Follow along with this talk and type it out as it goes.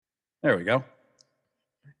There we go.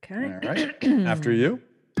 Okay. All right. After you.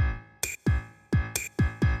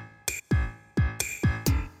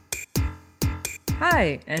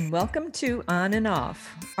 Hi, and welcome to On and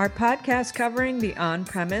Off, our podcast covering the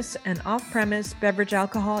on-premise and off-premise beverage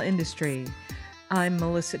alcohol industry. I'm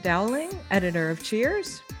Melissa Dowling, editor of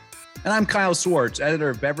Cheers. And I'm Kyle Swartz, editor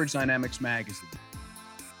of Beverage Dynamics Magazine.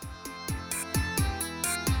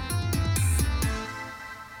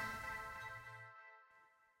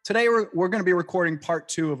 Today, we're going to be recording part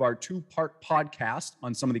 2 of our 2-part podcast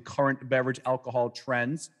on some of the current beverage alcohol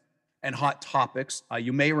trends and hot topics.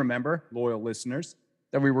 You may remember, loyal listeners,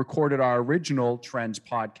 that we recorded our original Trends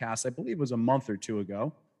podcast, I believe it was a month or two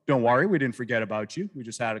ago. Don't worry, we didn't forget about you. We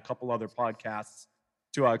just had a couple other podcasts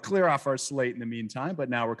to clear off our slate in the meantime, but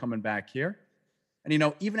now we're coming back here.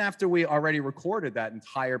 And, even after we already recorded that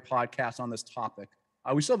entire podcast on this topic,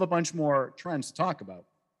 we still have a bunch more trends to talk about.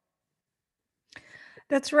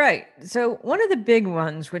 That's right. So one of the big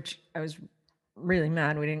ones, which I was really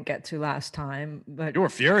mad we didn't get to last time, but You were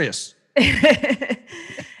furious.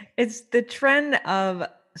 it's the trend of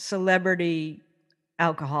celebrity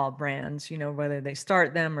alcohol brands, whether they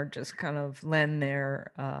start them or just kind of lend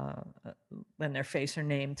their face or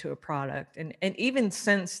name to a product. And even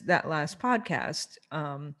since that last podcast,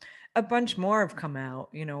 a bunch more have come out,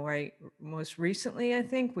 right? Most recently, I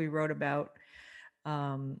think we wrote about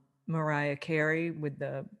Mariah Carey with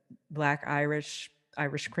the black Irish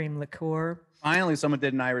cream liqueur. Finally, someone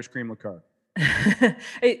did an Irish cream liqueur.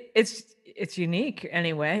 It's unique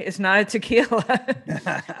anyway. It's not a tequila.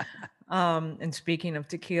 And speaking of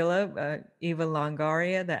tequila, Eva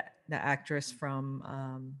Longoria, the actress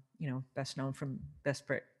from best known from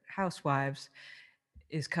Desperate Housewives,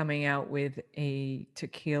 is coming out with a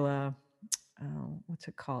tequila. What's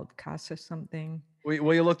it called? Casa something.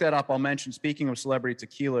 Well, you look that up. I'll mention, speaking of celebrity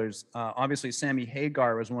tequilas, obviously Sammy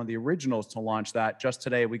Hagar was one of the originals to launch that. Just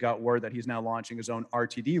today, we got word that he's now launching his own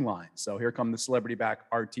RTD line. So here come the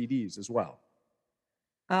celebrity-backed RTDs as well.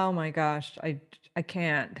 Oh my gosh, I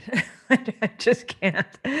can't. I just can't.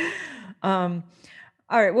 All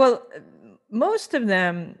right. Well, most of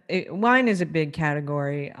them, wine is a big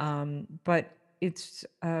category, but it's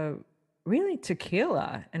really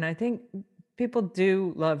tequila, and I think people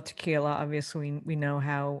do love tequila. Obviously, we know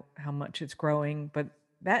how much it's growing, but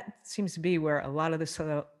that seems to be where a lot of the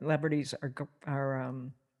celebrities are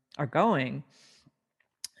going.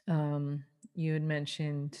 You had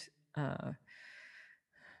mentioned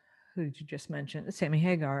who did you just mention? Sammy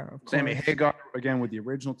Hagar, of course. Sammy Hagar, again, with the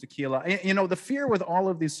original tequila. The fear with all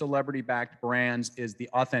of these celebrity-backed brands is the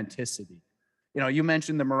authenticity. You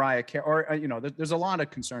mentioned the Mariah Carey, or, there's a lot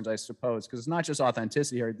of concerns, I suppose, because it's not just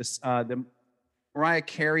authenticity here. The Mariah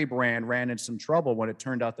Carey brand ran into some trouble when it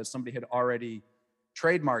turned out that somebody had already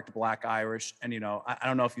trademarked Black Irish. And, I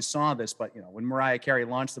don't know if you saw this, but, when Mariah Carey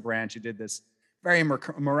launched the brand, she did this very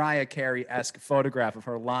Mariah Carey-esque photograph of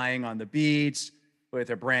her lying on the beach with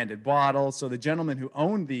her branded bottle. So the gentleman who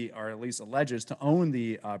owned or at least alleges to own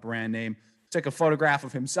the brand name, took a photograph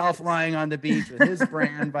of himself lying on the beach with his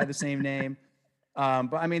brand by the same name.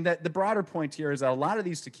 But I mean, the broader point here is that a lot of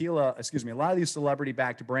these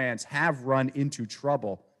celebrity-backed brands have run into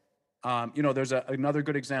trouble. There's another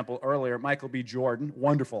good example earlier. Michael B. Jordan,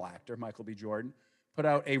 wonderful actor, Michael B. Jordan, put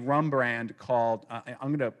out a rum brand called,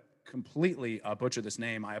 I'm going to completely butcher this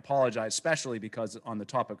name. I apologize, especially because on the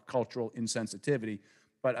topic of cultural insensitivity,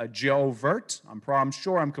 but Joe Vert, I'm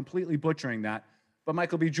sure I'm completely butchering that. But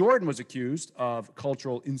Michael B. Jordan was accused of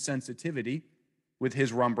cultural insensitivity with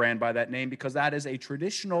his rum brand by that name, because that is a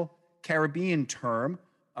traditional Caribbean term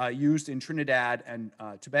used in Trinidad and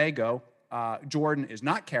Tobago. Jordan is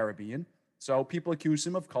not Caribbean, so people accuse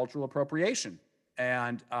him of cultural appropriation.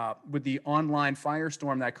 And with the online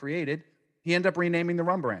firestorm that created, he ended up renaming the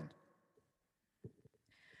rum brand.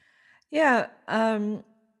 Yeah.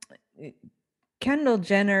 Kendall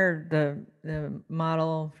Jenner, the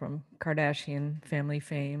model from Kardashian family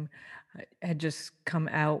fame, had just come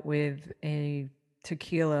out with a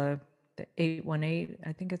tequila, the 818,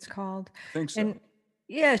 I think it's called. I think so. And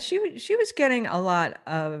yeah, she was getting a lot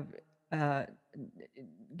of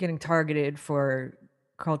getting targeted for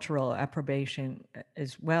cultural appropriation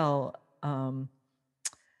as well.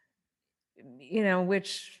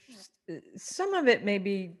 Which some of it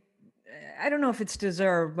maybe, I don't know if it's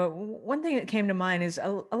deserved, but one thing that came to mind is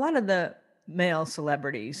a lot of the male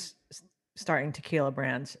celebrities starting tequila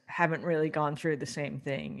brands haven't really gone through the same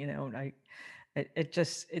thing.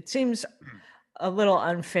 It seems a little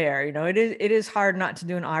unfair. It is hard not to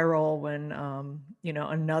do an eye roll when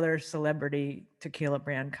another celebrity tequila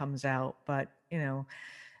brand comes out, but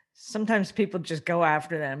sometimes people just go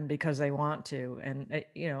after them because they want to, and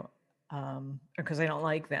because I don't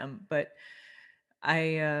like them. But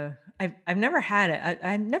I've never had it.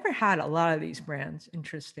 I've never had a lot of these brands.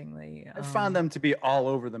 Interestingly, I found them to be all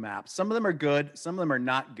over the map. Some of them are good, some of them are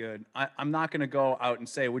not good. I'm not going to go out and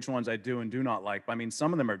say which ones I do and do not like, but I mean,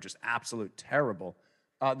 some of them are just absolute terrible.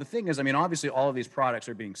 The thing is, I mean, obviously, all of these products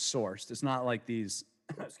are being sourced. It's not like these,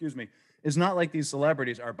 excuse me, it's not like these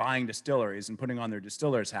celebrities are buying distilleries and putting on their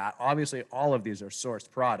distiller's hat. Obviously, all of these are sourced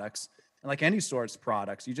products. And like any sourced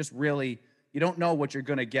products, you just really, you don't know what you're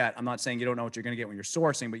going to get. I'm not saying you don't know what you're going to get when you're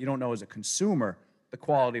sourcing, but you don't know as a consumer the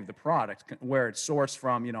quality of the product, where it's sourced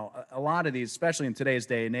from. You know, a lot of these, especially in today's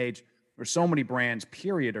day and age, where so many brands,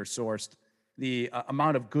 period, are sourced, the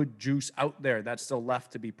amount of good juice out there that's still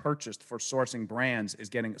left to be purchased for sourcing brands is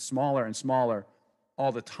getting smaller and smaller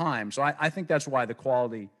all the time. So I think that's why the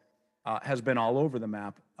quality has been all over the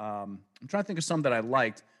map. I'm trying to think of some that I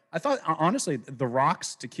liked. I thought, honestly, the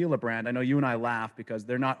Rocks tequila brand, I know you and I laugh because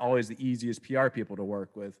they're not always the easiest PR people to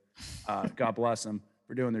work with. God bless them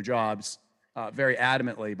for doing their jobs very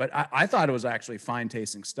adamantly. But I thought it was actually fine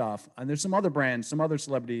tasting stuff. And there's some other brands, some other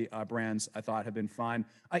celebrity brands I thought have been fine.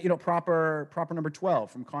 You know, proper number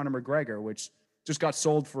 12 from Conor McGregor, which just got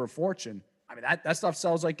sold for a fortune. I mean, that stuff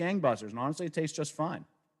sells like gangbusters. And honestly, it tastes just fine.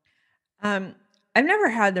 um, I've never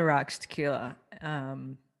had the Rocks tequila,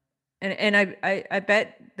 and I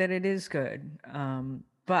bet that it is good.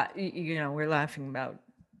 But you know, we're laughing about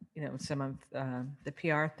some of the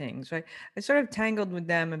PR things. Right? I sort of tangled with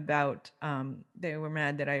them about they were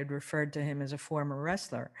mad that I had referred to him as a former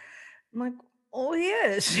wrestler. I'm like, oh, he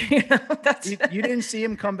is. That's You didn't see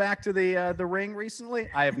him come back to the ring recently?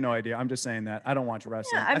 I have no idea. I'm just saying that. I don't watch yeah.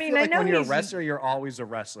 wrestling. I I mean, feel I like know when you're a he's wrestler, you're always a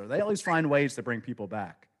wrestler. They always find ways to bring people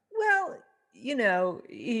back. well. He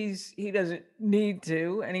doesn't need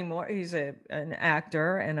to anymore. He's an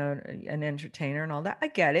actor and an entertainer and all that. I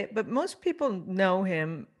get it, but most people know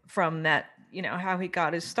him from that. How he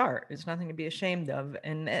got his start. It's nothing to be ashamed of,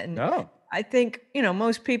 and No. I think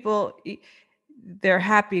most people they're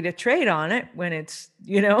happy to trade on it when it's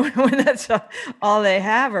when that's all they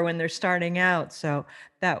have or when they're starting out. So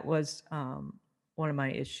that was one of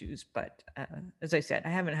my issues. But as I said, I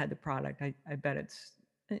haven't had the product. I bet it's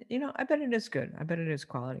I bet it is good. I bet it is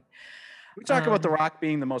quality. We talk about The Um, Rock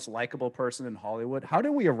being the most likable person in Hollywood. How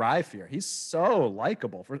did we arrive here? He's so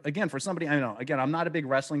likable. For somebody, I know, again, I'm not a big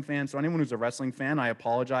wrestling fan, so anyone who's a wrestling fan, I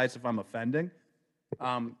apologize if I'm offending.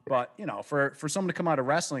 But for someone to come out of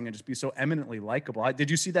wrestling and just be so eminently likable. Did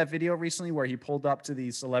you see that video recently where he pulled up to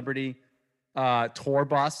the celebrity tour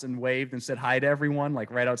bus and waved and said hi to everyone, like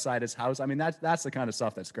right outside his house? I mean, that's the kind of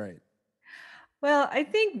stuff that's great. well, I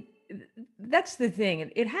think that's the thing.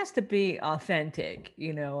 It has to be authentic.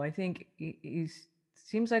 I think he's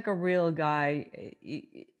seems like a real guy.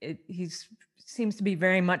 He's seems to be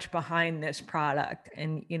very much behind this product,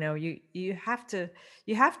 and you have to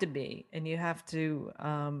be, and you have to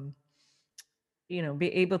be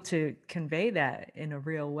able to convey that in a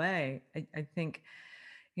real way. I think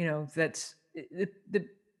that's the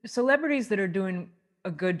celebrities that are doing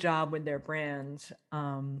a good job with their brands.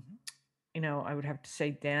 I would have to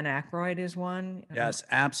say Dan Aykroyd is one. Yes,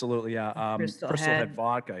 absolutely. Yeah. Crystal Crystal Head Head.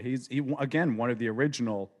 Vodka. Again, one of the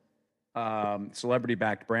original celebrity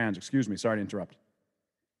backed brands. Excuse me. Sorry to interrupt.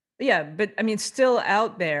 Yeah, but I mean, still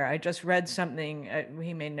out there. I just read something.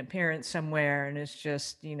 He made an appearance somewhere, and it's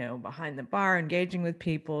just behind the bar, engaging with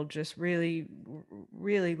people. Just really,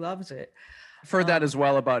 really loves it. I've heard that as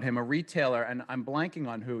well about him, a retailer, and I'm blanking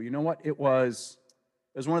on who. You know what? It was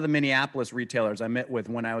one of the Minneapolis retailers I met with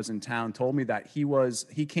when I was in town, told me that he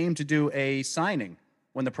came to do a signing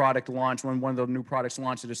when the product launched, when one of the new products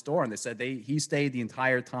launched at his store, and they said he stayed the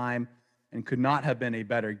entire time and could not have been a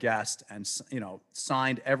better guest, and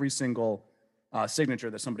signed every single signature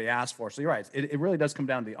that somebody asked for. So you're right; it really does come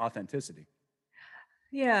down to the authenticity.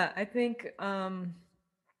 Yeah, I think.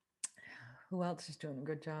 Who else is doing a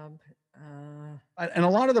good job? And a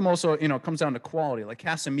lot of them also, comes down to quality. Like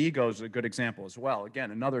Casamigos is a good example as well.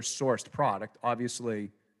 Again, another sourced product.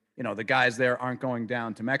 Obviously, the guys there aren't going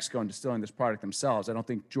down to Mexico and distilling this product themselves. I don't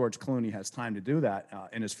think George Clooney has time to do that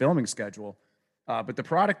in his filming schedule. But the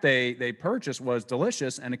product they purchased was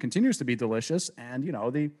delicious, and it continues to be delicious. And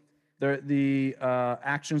the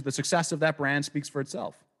actions, the success of that brand speaks for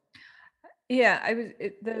itself. Yeah,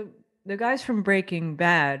 the guys from Breaking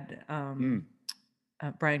Bad. Mm.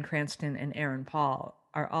 Bryan Cranston and Aaron Paul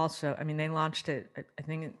are also, I mean, they launched it, I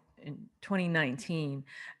think in 2019,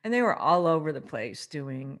 and they were all over the place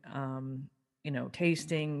doing,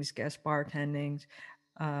 tastings, guest bartendings.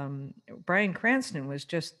 Bryan Cranston was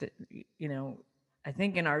just, I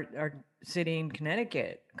think in our city in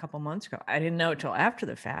Connecticut a couple months ago. I didn't know until after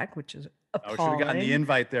the fact, which is I should have gotten the appalling.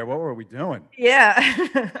 invite there. What were we doing?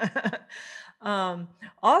 Yeah.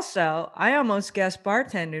 Also, I almost guest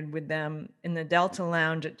bartended with them in the Delta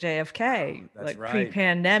Lounge at JFK, That's like right.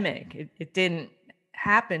 pre-pandemic. It didn't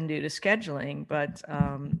happen due to scheduling, but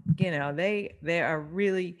they are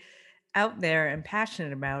really out there and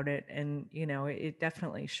passionate about it, and it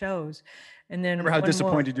definitely shows. And then Remember how one more.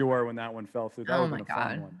 disappointed you were when that one fell through? That would Oh have my been a fun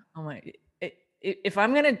God. one. Oh my. If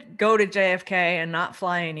I'm gonna go to JFK and not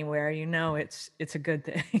fly anywhere, it's a good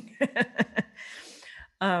thing.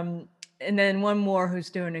 um, and then one more who's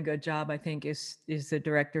doing a good job, I think, is the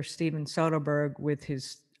director Steven Soderbergh with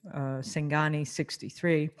his Singani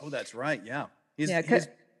 63. Oh, that's right. Yeah. He's Yeah,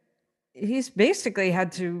 he's basically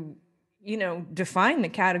had to, define the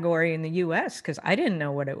category in the U.S. because I didn't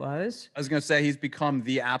know what it was. I was going to say he's become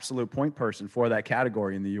the absolute point person for that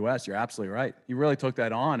category in the U.S. You're absolutely right. He really took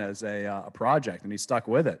that on as a project, and he stuck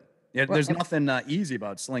with it. Yeah, Well, there's nothing easy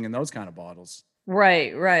about slinging those kind of bottles.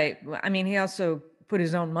 right, right. I mean, he also put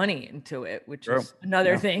his own money into it, which True. is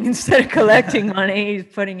another Yeah. thing. Instead of collecting money,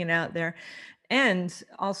 he's putting it out there. And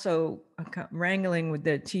also wrangling with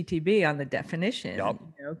the TTB on the definition, Yep.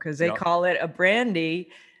 because they Yep. call it a brandy,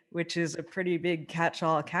 which is a pretty big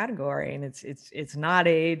catch-all category, and it's not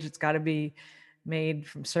aged. It's got to be made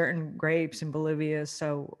from certain grapes in Bolivia.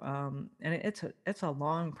 So, and it's a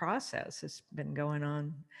long process. It's been going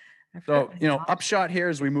on. I forget So, what his upshot here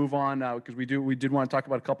as we move on, because we did want to talk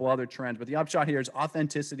about a couple other trends, but the upshot here is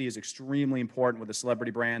authenticity is extremely important with the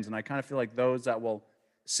celebrity brands, and I kind of feel like those that will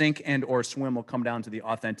sink and or swim will come down to the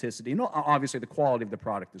authenticity. Obviously the quality of the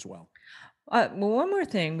product as well. Well, one more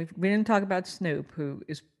thing. We didn't talk about Snoop, who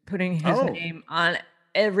is putting his Oh, name on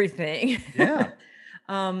everything. yeah.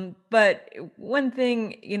 But one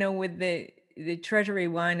thing, with the Treasury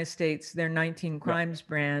Wine Estates, their 19 Yeah. Crimes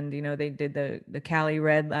brand, they did the Cali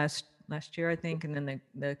Red last year, I think, and then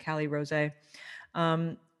the Cali Rosé.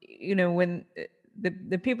 When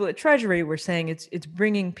the people at Treasury were saying it's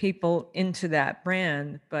bringing people into that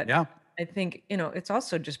brand, but Yeah. I think it's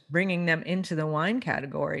also just bringing them into the wine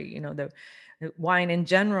category. The wine in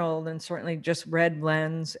general, then certainly just red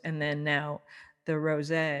blends, and then now the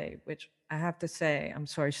rosé, which I have to say, I'm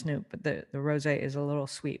sorry, Snoop, but the rosé is a little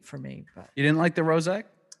sweet for me. But You didn't like the rosé?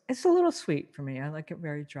 it's a little sweet for me. I like it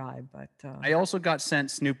very dry, but I also got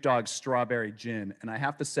sent Snoop Dogg's strawberry gin, and I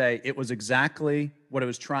have to say it was exactly what it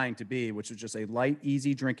was trying to be, which was just a light,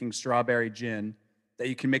 easy drinking strawberry gin that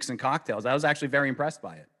you can mix in cocktails. I was actually very impressed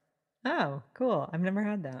by it. oh, cool. I've never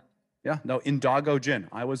had that. Yeah, no, Indago gin.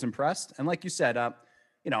 I was impressed, and like you said,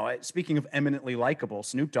 speaking of eminently likable,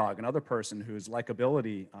 Snoop Dogg, another person whose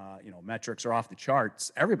likability, metrics are off the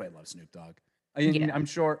charts. Everybody loves Snoop Dogg. Yeah, I'm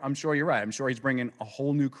sure you're right. I'm sure he's bringing a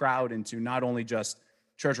whole new crowd into not only just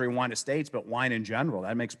Treasury Wine Estates, but wine in general.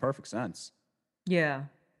 That makes perfect sense. yeah,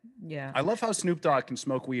 yeah. I love how Snoop Dogg can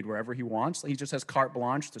smoke weed wherever he wants. He just has carte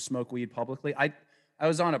blanche to smoke weed publicly. I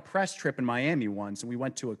was on a press trip in Miami once, and we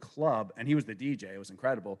went to a club, and he was the DJ. It was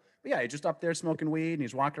incredible. But yeah, he's just up there smoking weed, and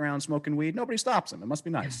he's walking around smoking weed. Nobody stops him. It must be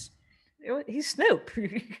nice. He's Snoop.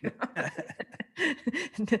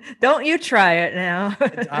 Don't you try it now.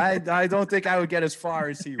 I don't think I would get as far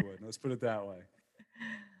as he would. Let's put it that way.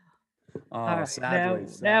 All Oh, right, sadly.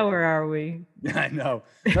 now where are we? I know.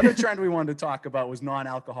 Another trend we wanted to talk about was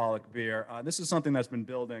non-alcoholic beer. This is something that's been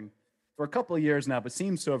building for a couple of years now, but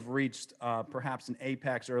seems to have reached perhaps an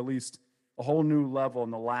apex or at least a whole new level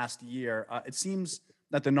in the last year. It seems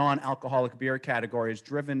that the non-alcoholic beer category is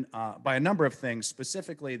driven by a number of things,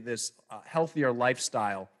 specifically this healthier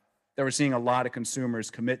lifestyle that we're seeing a lot of consumers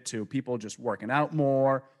commit to. People just working out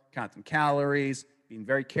more, counting calories, being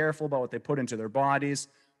very careful about what they put into their bodies.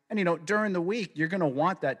 And, during the week, you're going to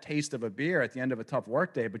want that taste of a beer at the end of a tough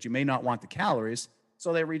workday, but you may not want the calories.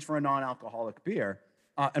 So they reach for a non-alcoholic beer.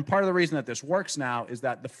 And part of the reason that this works now is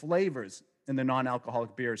that the flavors in the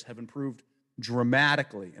non-alcoholic beers have improved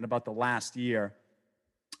dramatically in about the last year.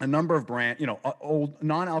 A number of old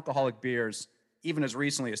non-alcoholic beers, even as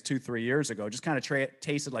recently as 2-3 years ago, just kind of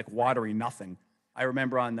tasted like watery nothing. I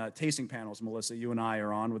remember on the tasting panels, Melissa, you and I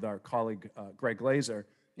are on with our colleague, Greg Glazer,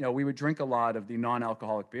 we would drink a lot of the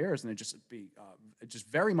non-alcoholic beers, and just be just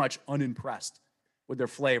very much unimpressed with their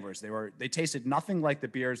flavors. They tasted nothing like the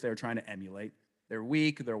beers they were trying to emulate. They're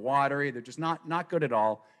weak, they're watery, they're just not good at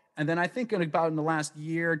all. And then I think in the last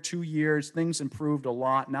year, 2 years, things improved a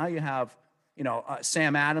lot. Now you have,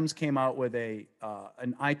 Sam Adams came out with an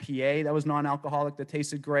IPA that was non-alcoholic that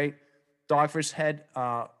tasted great. Dogfish Head,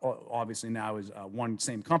 obviously now is one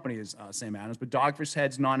same company as Sam Adams, but Dogfish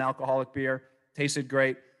Head's non-alcoholic beer tasted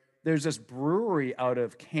great. There's this brewery out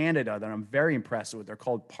of Canada that I'm very impressed with. They're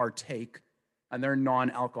called Partake, and they're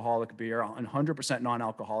non-alcoholic beer, 100%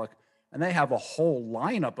 non-alcoholic. and they have a whole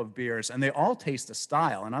lineup of beers, and they all taste a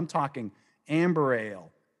style. And I'm talking amber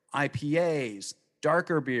ale, IPAs,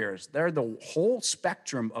 darker beers. They're the whole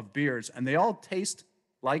spectrum of beers, and they all taste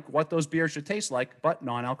like what those beers should taste like, but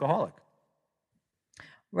non-alcoholic.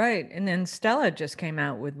 Right. And then Stella just came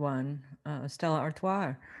out with one, Stella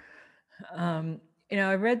Artois. Um,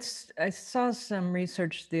 I saw some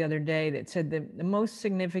research the other day that said that the most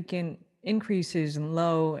significant increases in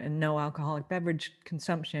low and no alcoholic beverage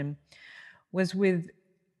consumption was with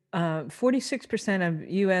 46% of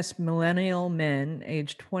US millennial men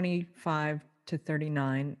aged 25 to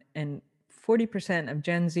 39 and 40% of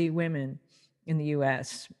Gen Z women in the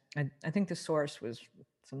US. I think the source was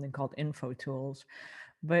something called InfoTools.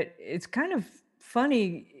 But it's kind of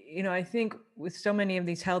funny, I think with so many of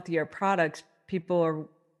these healthier products, people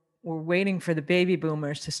were waiting for the baby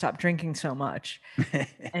boomers to stop drinking so much.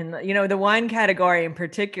 And the wine category in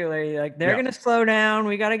particular, like they're Yeah. going to slow down.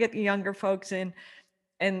 We got to get the younger folks in.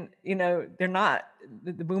 And they're not.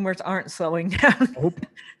 The boomers aren't slowing down. Nope.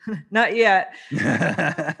 Not yet.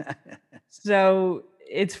 So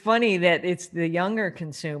it's funny that it's the younger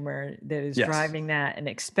consumer that is Yes. driving that and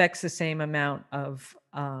expects the same amount of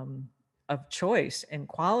choice and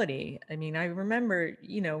quality. I mean, I remember,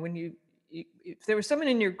 when if there was someone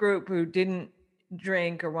in your group who didn't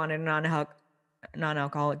drink or wanted a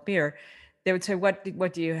non-alcoholic beer, they would say, what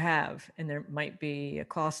do you have? And there might be a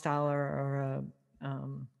Clausthaler or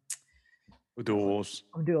a Duels.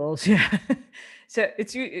 Duels, yeah. So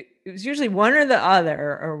it was usually one or the other,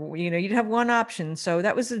 or you'd have one option. So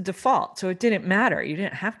that was the default. So it didn't matter. You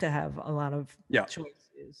didn't have to have a lot of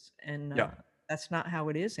choices, and that's not how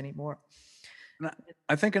it is anymore.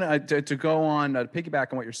 I think to go on to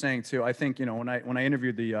piggyback on what you're saying too. I think when I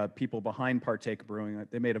interviewed the people behind Partake Brewing,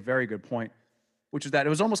 they made a very good point, which is that it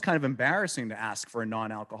was almost kind of embarrassing to ask for a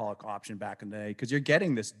non-alcoholic option back in the day because you're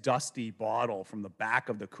getting this dusty bottle from the back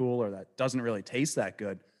of the cooler that doesn't really taste that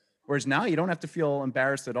good. Whereas now you don't have to feel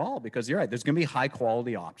embarrassed at all because you're right. There's going to be high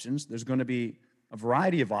quality options. There's going to be a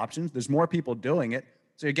variety of options. There's more people doing it.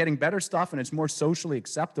 So you're getting better stuff and it's more socially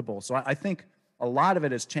acceptable. So I think a lot of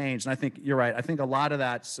it has changed. And I think you're right. I think a lot of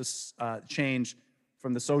that change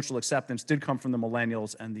from the social acceptance did come from the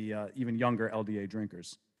millennials and the even younger LDA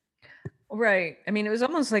drinkers. Right. I mean, it was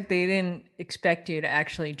almost like they didn't expect you to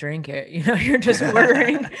actually drink it. You're just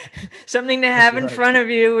ordering something to have in front of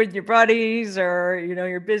you with your buddies or,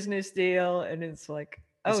 your business deal. And it's like,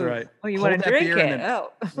 That's right. Oh, you want to drink it?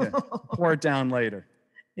 Then, pour it down later.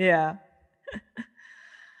 Yeah.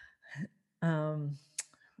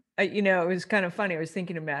 It was kind of funny. I was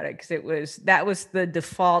thinking about it because that was the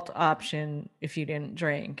default option if you didn't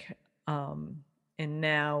drink. And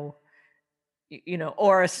now,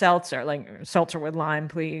 or a seltzer, like seltzer with lime,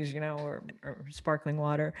 please, or sparkling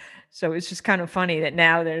water. So it's just kind of funny that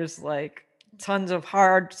now there's like tons of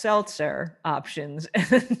hard seltzer options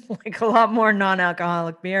and like a lot more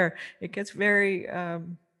non-alcoholic beer. It gets very,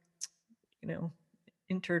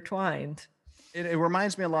 intertwined. It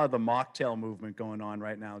reminds me a lot of the mocktail movement going on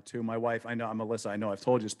right now too. My wife, Melissa, I know I've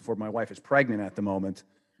told you this before, my wife is pregnant at the moment.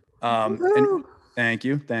 And thank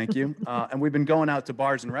you. And we've been going out to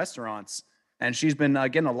bars and restaurants. And she's been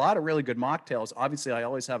getting a lot of really good mocktails. Obviously, I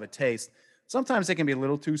always have a taste. Sometimes they can be a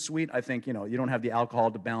little too sweet. I think, you don't have the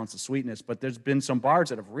alcohol to balance the sweetness, but there's been some bars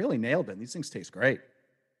that have really nailed it. These things taste great.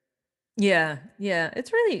 Yeah.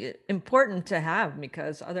 It's really important to have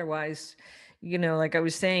because otherwise, like I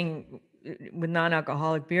was saying, with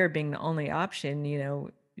non-alcoholic beer being the only option,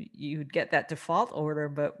 you'd get that default order,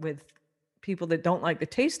 but with people that don't like the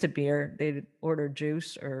taste of beer, they'd order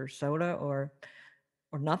juice or soda or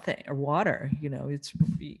nothing or water.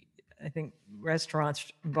 I think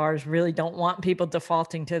restaurants, bars really don't want people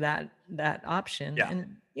defaulting to that option. Yeah.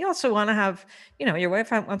 And you also want to have, your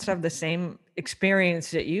wife wants to have the same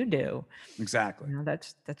experience that you do. Exactly.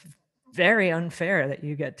 That's very unfair that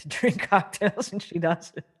you get to drink cocktails and she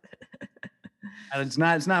doesn't. It's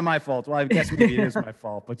not my fault. Well, I guess maybe it is my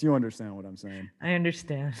fault, but you understand what I'm saying. I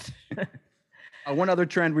understand. One other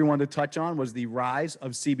trend we wanted to touch on was the rise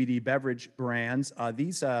of CBD beverage brands.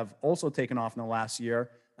 These have also taken off in the last year.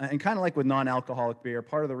 And kind of like with non-alcoholic beer,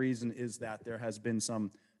 part of the reason is that there has been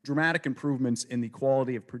some dramatic improvements in the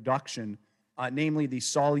quality of production, namely the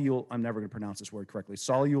I'm never going to pronounce this word correctly,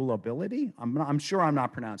 solubility? I'm sure I'm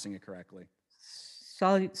not pronouncing it correctly.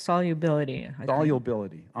 Solubility.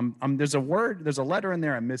 Solubility. There's a letter in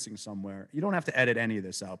there I'm missing somewhere. You don't have to edit any of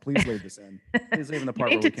this out. Please leave this in. Please leave in the part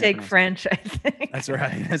you need where to take French, I think. That's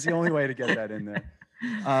right. That's the only way to get that in there.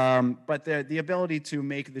 But the ability to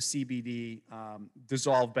make the CBD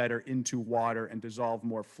dissolve better into water and dissolve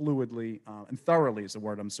more fluidly and thoroughly is the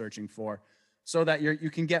word I'm searching for. so that you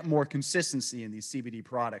can get more consistency in these CBD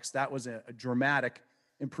products. That was a dramatic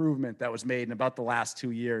improvement that was made in about the last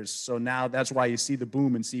 2 years. So now that's why you see the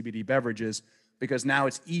boom in CBD beverages, because now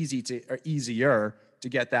it's easier to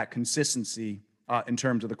get that consistency in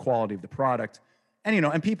terms of the quality of the product. And,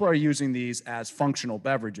 and people are using these as functional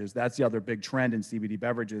beverages. That's the other big trend in CBD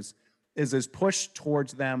beverages, is this push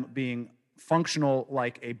towards them being functional,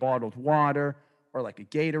 like a bottled water or like a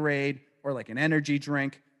Gatorade or like an energy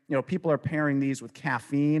drink. People are pairing these with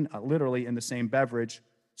caffeine, literally in the same beverage,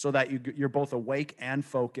 so that you're both awake and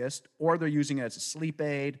focused, or they're using it as a sleep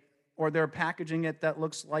aid, or they're packaging it that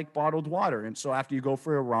looks like bottled water. And so after you go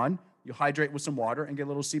for a run, you hydrate with some water and get a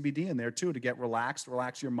little CBD in there too to get relaxed,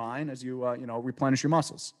 relax your mind as you, replenish your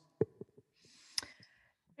muscles.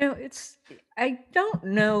 I don't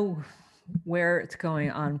know where it's going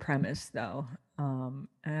on premise though. And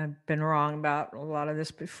I've been wrong about a lot of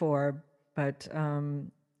this before, but,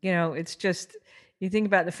 it's just, you think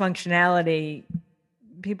about the functionality,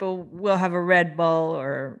 people will have a Red Bull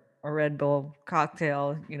or a Red Bull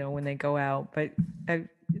cocktail, when they go out, but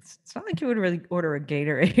it's not like you would really order a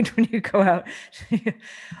Gatorade when you go out.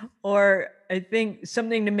 Or I think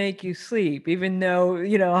something to make you sleep, even though,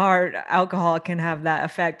 hard alcohol can have that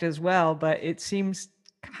effect as well, but it seems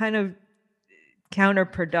kind of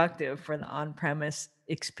counterproductive for the on-premise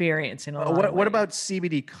experience in a lot of ways. What about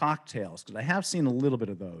CBD cocktails? Because I have seen a little bit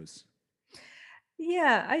of those.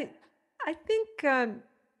 Yeah, I think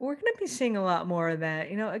we're going to be seeing a lot more of that.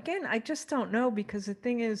 Again, I just don't know, because the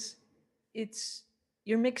thing is,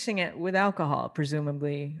 you're mixing it with alcohol,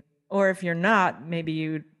 presumably, or if you're not,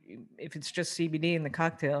 maybe if it's just CBD in the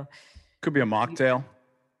cocktail. Could be a mocktail.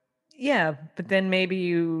 Yeah, but then maybe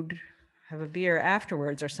you'd have a beer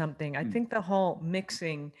afterwards or something. I think the whole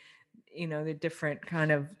mixing, the different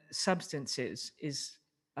kind of substances is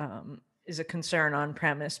a concern on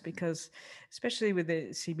premise, because especially with the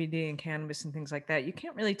CBD and cannabis and things like that, you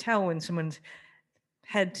can't really tell when someone's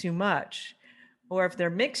had too much, or if they're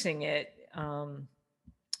mixing it,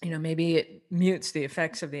 maybe it mutes the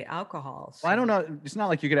effects of the alcohol. So. Well, I don't know. It's not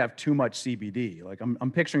like you could have too much CBD. Like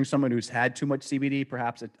I'm picturing someone who's had too much CBD,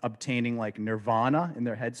 perhaps obtaining like nirvana in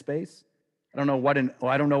their headspace. I don't know what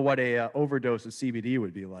a overdose of CBD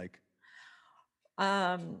would be like.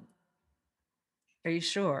 Are you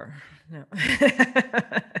sure? No.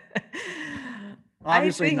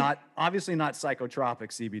 Obviously not psychotropic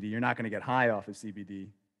CBD. You're not going to get high off of CBD.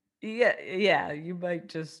 Yeah, you might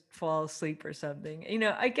just fall asleep or something.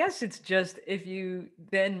 I guess it's just if you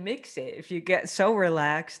then mix it, if you get so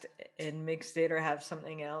relaxed and mixed it or have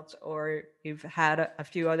something else, or you've had a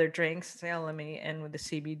few other drinks, say, oh, let me end with the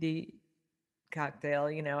CBD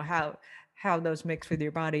cocktail, how those mix with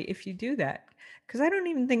your body if you do that. Because I don't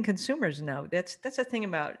even think consumers know. That's the thing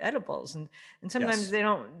about edibles, and sometimes they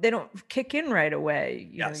don't kick in right away.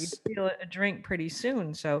 You feel a drink pretty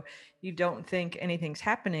soon, so you don't think anything's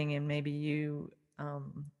happening, and maybe you.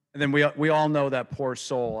 And then we all know that poor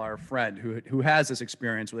soul, our friend who has this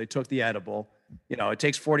experience where they took the edible. It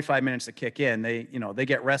takes 45 minutes to kick in. They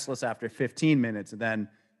get restless after 15 minutes, and then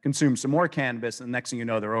consume some more cannabis, and the next thing you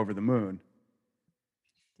know, they're over the moon.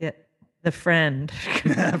 Yeah. The friend.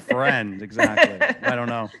 Friend, exactly. I don't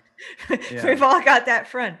know. Yeah. We've all got that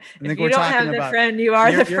friend. If you don't have the friend, you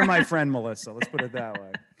are the friend. You're my friend, Melissa. Let's put it that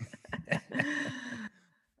way.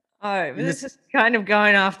 All right. This is kind of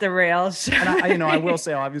going off the rails. And I will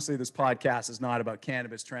say, obviously, this podcast is not about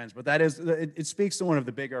cannabis trends, but it speaks to one of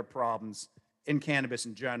the bigger problems in cannabis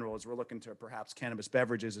in general, as we're looking to perhaps cannabis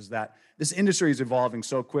beverages, is that this industry is evolving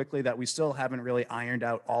so quickly that we still haven't really ironed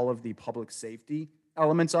out all of the public safety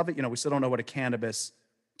elements of it. We still don't know what a cannabis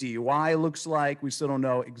DUI looks like. We still don't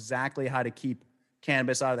know exactly how to keep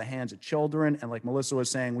cannabis out of the hands of children. And like Melissa was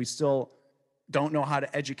saying, we still don't know how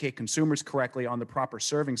to educate consumers correctly on the proper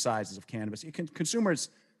serving sizes of cannabis. Consumers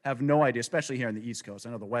have no idea, especially here on the East Coast.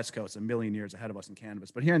 I know the West Coast is a million years ahead of us in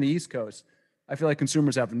cannabis, but here on the East Coast, I feel like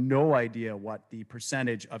consumers have no idea what the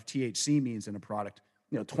percentage of THC means in a product.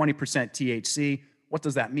 20% THC, what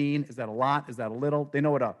does that mean? Is that a lot? Is that a little? They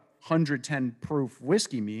know what a 110 proof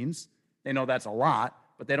whiskey means. They know that's a lot,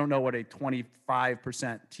 but they don't know what a 25%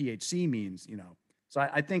 THC means, So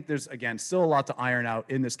I think there's, again, still a lot to iron out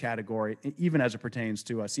in this category, even as it pertains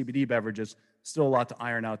to CBD beverages, still a lot to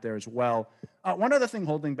iron out there as well. One other thing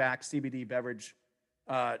holding back CBD beverage,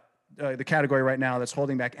 the category right now that's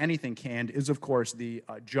holding back anything canned, is, of course, the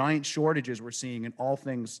giant shortages we're seeing in all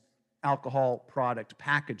things alcohol product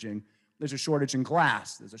packaging. There's a shortage in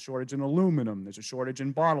glass. There's a shortage in aluminum. There's a shortage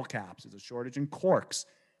in bottle caps. There's a shortage in corks.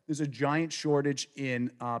 There's a giant shortage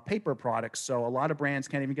in paper products. So a lot of brands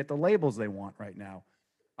can't even get the labels they want right now.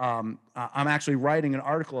 I'm actually writing an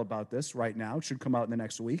article about this right now. It should come out in the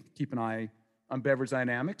next week. Keep an eye on Beverage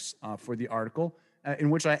Dynamics for the article, in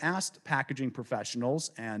which I asked packaging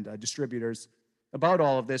professionals and distributors about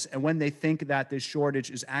all of this and when they think that this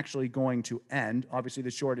shortage is actually going to end. Obviously,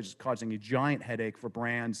 the shortage is causing a giant headache for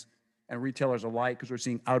brands and retailers alike because we're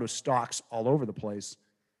seeing out of stocks all over the place.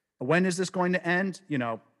 When is this going to end? You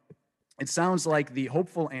know, it sounds like the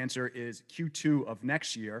hopeful answer is Q2 of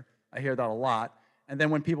next year. I hear that a lot. And then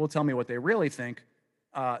when people tell me what they really think,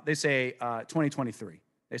 they say 2023.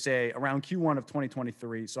 They say around Q1 of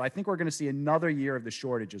 2023. So I think we're going to see another year of the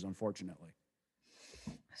shortages, unfortunately.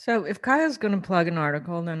 So if Kyle's going to plug an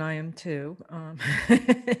article, then I am too.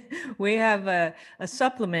 We have a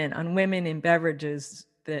supplement on women in beverages,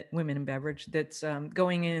 that's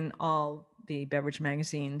going in all the beverage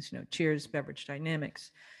magazines. You know, Cheers, Beverage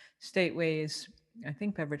Dynamics, Stateways, I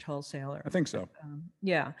think Beverage Wholesaler. I think so.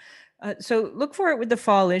 Yeah. So look for it with the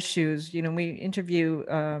fall issues. You know, we interview,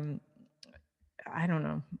 I don't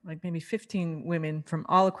know, like maybe 15 women from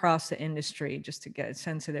all across the industry just to get a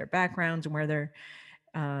sense of their backgrounds and where they're,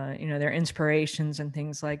 you know, their inspirations and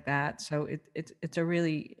things like that. So it's a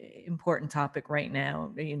really important topic right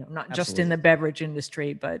now, you know, not just in the beverage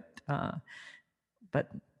industry, but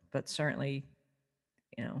certainly,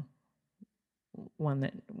 you know,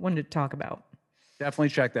 one to talk about. Definitely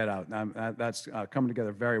check that out. That's coming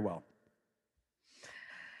together very well.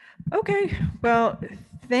 Okay. Well,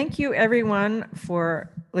 thank you everyone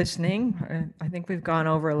for listening. I think we've gone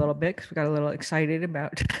over a little bit because we got a little excited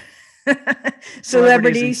about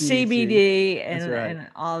celebrity, CBD, and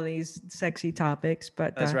all these sexy topics.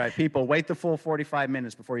 But that's right. People, wait the full 45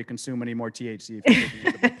 minutes before you consume any more THC.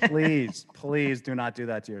 Please do not do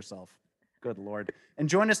that to yourself. Good Lord. And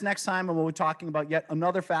join us next time when we'll be talking about yet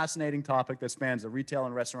another fascinating topic that spans the retail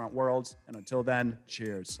and restaurant worlds. And until then,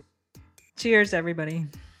 cheers. Cheers, everybody.